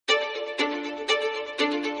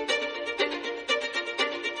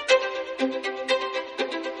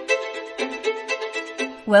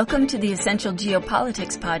Welcome to the Essential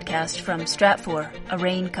Geopolitics podcast from Stratfor, a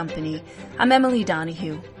RAIN company. I'm Emily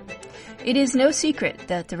Donahue. It is no secret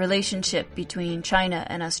that the relationship between China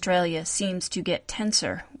and Australia seems to get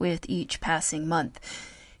tenser with each passing month.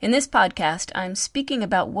 In this podcast, I'm speaking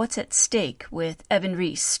about what's at stake with Evan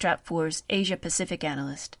Rees, Stratfor's Asia-Pacific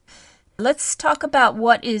analyst. Let's talk about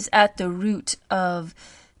what is at the root of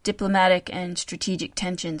diplomatic and strategic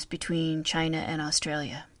tensions between China and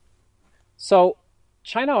Australia. So,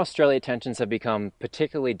 China-Australia tensions have become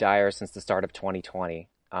particularly dire since the start of 2020.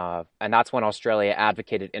 And that's when Australia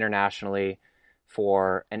advocated internationally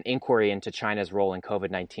for an inquiry into China's role in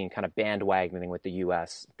COVID-19, kind of bandwagoning with the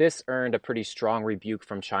U.S. This earned a pretty strong rebuke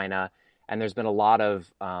from China, and there's been a lot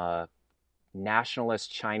of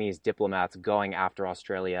nationalist Chinese diplomats going after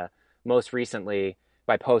Australia, most recently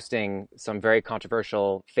by posting some very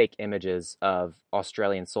controversial fake images of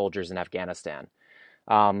Australian soldiers in Afghanistan.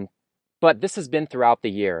 But this has been throughout the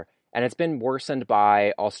year, and it's been worsened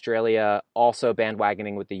by Australia also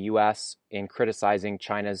bandwagoning with the U.S. in criticizing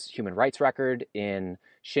China's human rights record in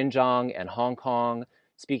Xinjiang and Hong Kong,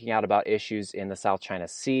 speaking out about issues in the South China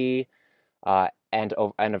Sea, and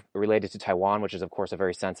related to Taiwan, which is, of course, a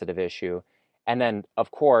very sensitive issue. And then,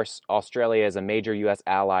 of course, Australia is a major U.S.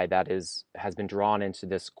 ally that has been drawn into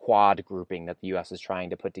this Quad grouping that the U.S. is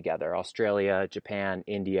trying to put together: Australia, Japan,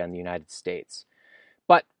 India, and the United States.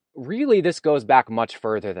 But really, this goes back much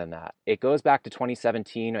further than that. It goes back to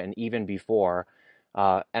 2017 and even before.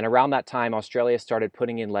 And around that time, Australia started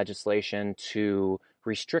putting in legislation to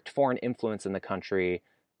restrict foreign influence in the country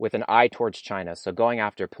with an eye towards China. So going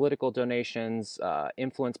after political donations,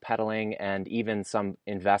 influence peddling, and even some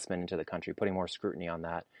investment into the country, putting more scrutiny on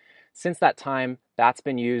that. Since that time, that's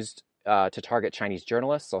been used to target Chinese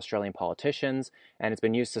journalists, Australian politicians, and it's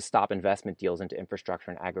been used to stop investment deals into infrastructure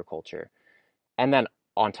and agriculture. And then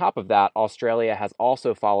on top of that, Australia has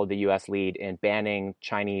also followed the U.S. lead in banning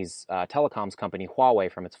Chinese telecoms company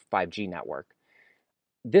Huawei from its 5G network.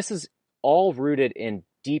 This is all rooted in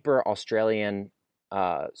deeper Australian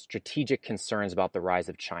strategic concerns about the rise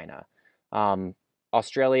of China.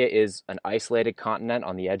 Australia is an isolated continent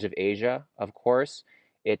on the edge of Asia, of course.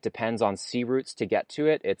 It depends on sea routes to get to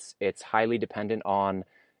it. It's highly dependent on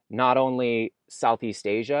not only Southeast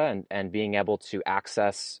Asia and being able to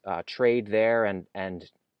access trade there and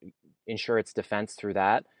ensure its defense through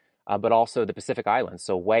that, but also the Pacific Islands,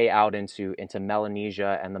 so way out into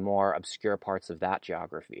Melanesia and the more obscure parts of that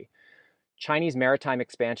geography. Chinese maritime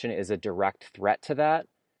expansion is a direct threat to that,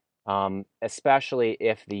 especially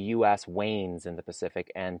if the U.S. wanes in the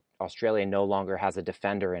Pacific and Australia no longer has a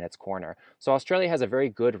defender in its corner. So Australia has a very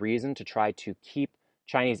good reason to try to keep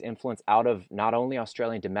Chinese influence out of not only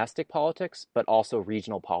Australian domestic politics, but also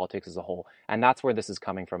regional politics as a whole. And that's where this is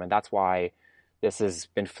coming from. And that's why this has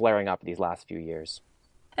been flaring up these last few years.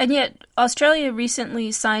 And yet, Australia recently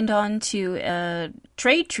signed on to a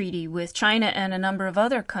trade treaty with China and a number of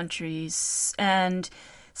other countries. And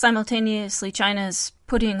simultaneously, China is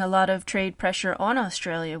putting a lot of trade pressure on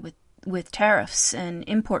Australia with tariffs and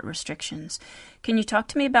import restrictions. Can you talk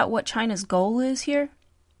to me about what China's goal is here?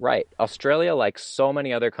 Right. Australia, like so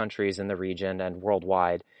many other countries in the region and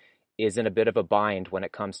worldwide, is in a bit of a bind when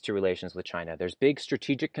it comes to relations with China. There's big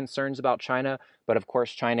strategic concerns about China, but of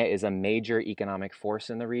course China is a major economic force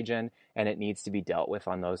in the region, and it needs to be dealt with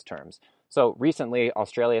on those terms. So recently,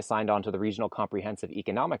 Australia signed on to the Regional Comprehensive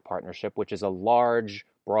Economic Partnership, which is a large,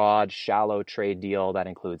 broad, shallow trade deal that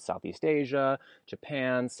includes Southeast Asia,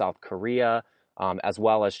 Japan, South Korea, as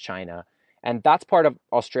well as China. And that's part of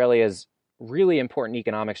Australia's really important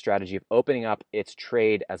economic strategy of opening up its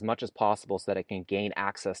trade as much as possible so that it can gain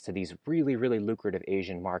access to these really, really lucrative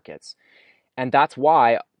Asian markets. And that's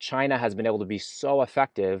why China has been able to be so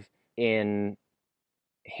effective in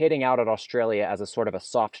hitting out at Australia as a sort of a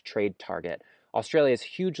soft trade target. Australia is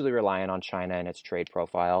hugely reliant on China in its trade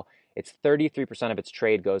profile. It's 33% of its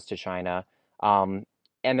trade goes to China. And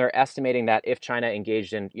they're estimating that if China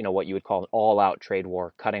engaged in, what you would call an all-out trade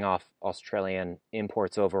war, cutting off Australian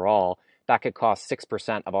imports overall, that could cost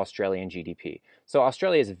 6% of Australian GDP. So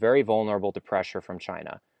Australia is very vulnerable to pressure from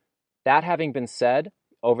China. That having been said,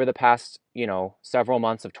 over the past, several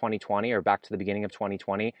months of 2020 or back to the beginning of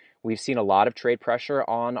 2020, we've seen a lot of trade pressure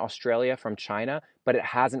on Australia from China, but it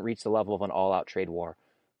hasn't reached the level of an all-out trade war.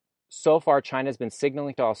 So far, China's been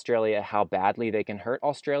signaling to Australia how badly they can hurt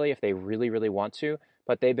Australia if they really, really want to,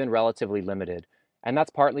 but they've been relatively limited. And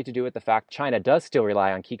that's partly to do with the fact China does still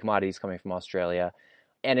rely on key commodities coming from Australia.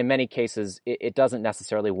 And in many cases, it doesn't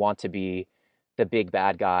necessarily want to be the big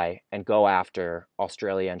bad guy and go after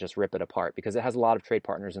Australia and just rip it apart because it has a lot of trade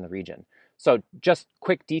partners in the region. So just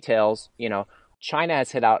quick details, China has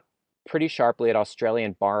hit out pretty sharply at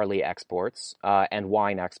Australian barley exports and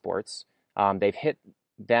wine exports. They've hit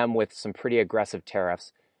them with some pretty aggressive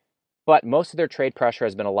tariffs, but most of their trade pressure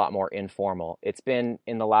has been a lot more informal. It's been,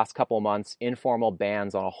 in the last couple of months, informal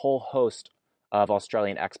bans on a whole host of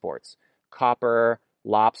Australian exports: copper,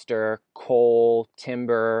 lobster, coal,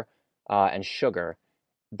 timber, and sugar.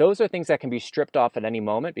 Those are things that can be stripped off at any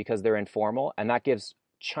moment because they're informal, and that gives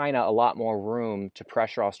China a lot more room to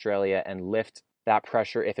pressure Australia and lift that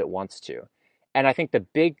pressure if it wants to. And I think the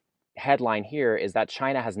big headline here is that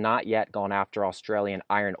China has not yet gone after Australian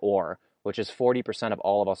iron ore, which is 40% of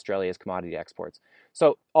all of Australia's commodity exports.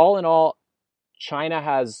 So all in all, China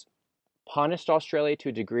has punished Australia to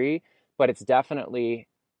a degree, but it's definitely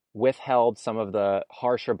withheld some of the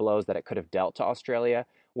harsher blows that it could have dealt to Australia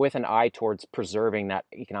with an eye towards preserving that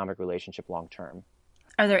economic relationship long term.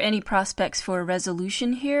 Are there any prospects for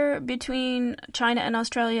resolution here between China and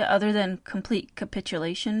Australia other than complete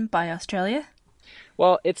capitulation by Australia?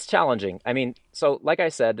 Well, it's challenging. I mean, so like I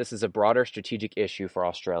said, this is a broader strategic issue for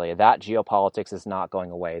Australia. That geopolitics is not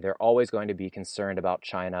going away. They're always going to be concerned about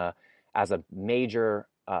China as a major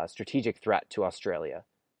strategic threat to Australia.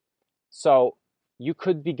 So you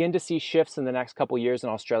could begin to see shifts in the next couple of years in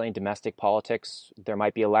Australian domestic politics. There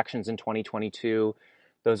might be elections in 2022.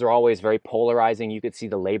 Those are always very polarizing. You could see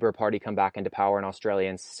the Labour Party come back into power in Australia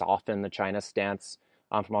and soften the China stance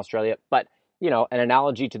from Australia. But an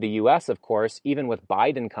analogy to the U.S., of course, even with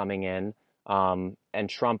Biden coming in and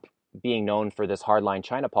Trump being known for this hardline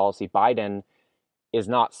China policy, Biden is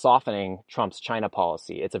not softening Trump's China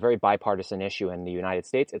policy. It's a very bipartisan issue in the United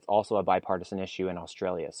States. It's also a bipartisan issue in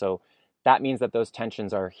Australia. So that means that those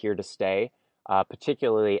tensions are here to stay,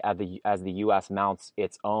 particularly as the U.S. mounts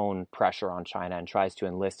its own pressure on China and tries to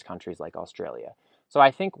enlist countries like Australia. So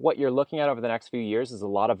I think what you're looking at over the next few years is a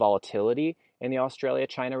lot of volatility in the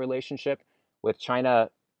Australia-China relationship, with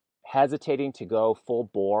China hesitating to go full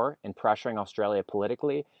bore in pressuring Australia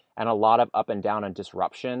politically, and a lot of up and down and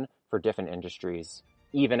disruption for different industries,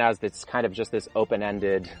 even as it's kind of just this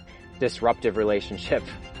open-ended, disruptive relationship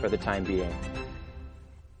for the time being.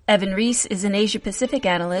 Evan Rees is an Asia-Pacific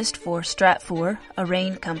analyst for Stratfor, a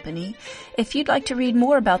RAIN company. If you'd like to read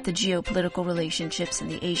more about the geopolitical relationships in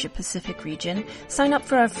the Asia-Pacific region, sign up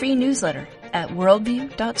for our free newsletter at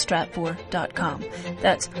worldview.stratfor.com.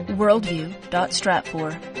 That's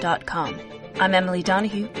worldview.stratfor.com. I'm Emily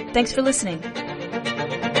Donahue. Thanks for listening.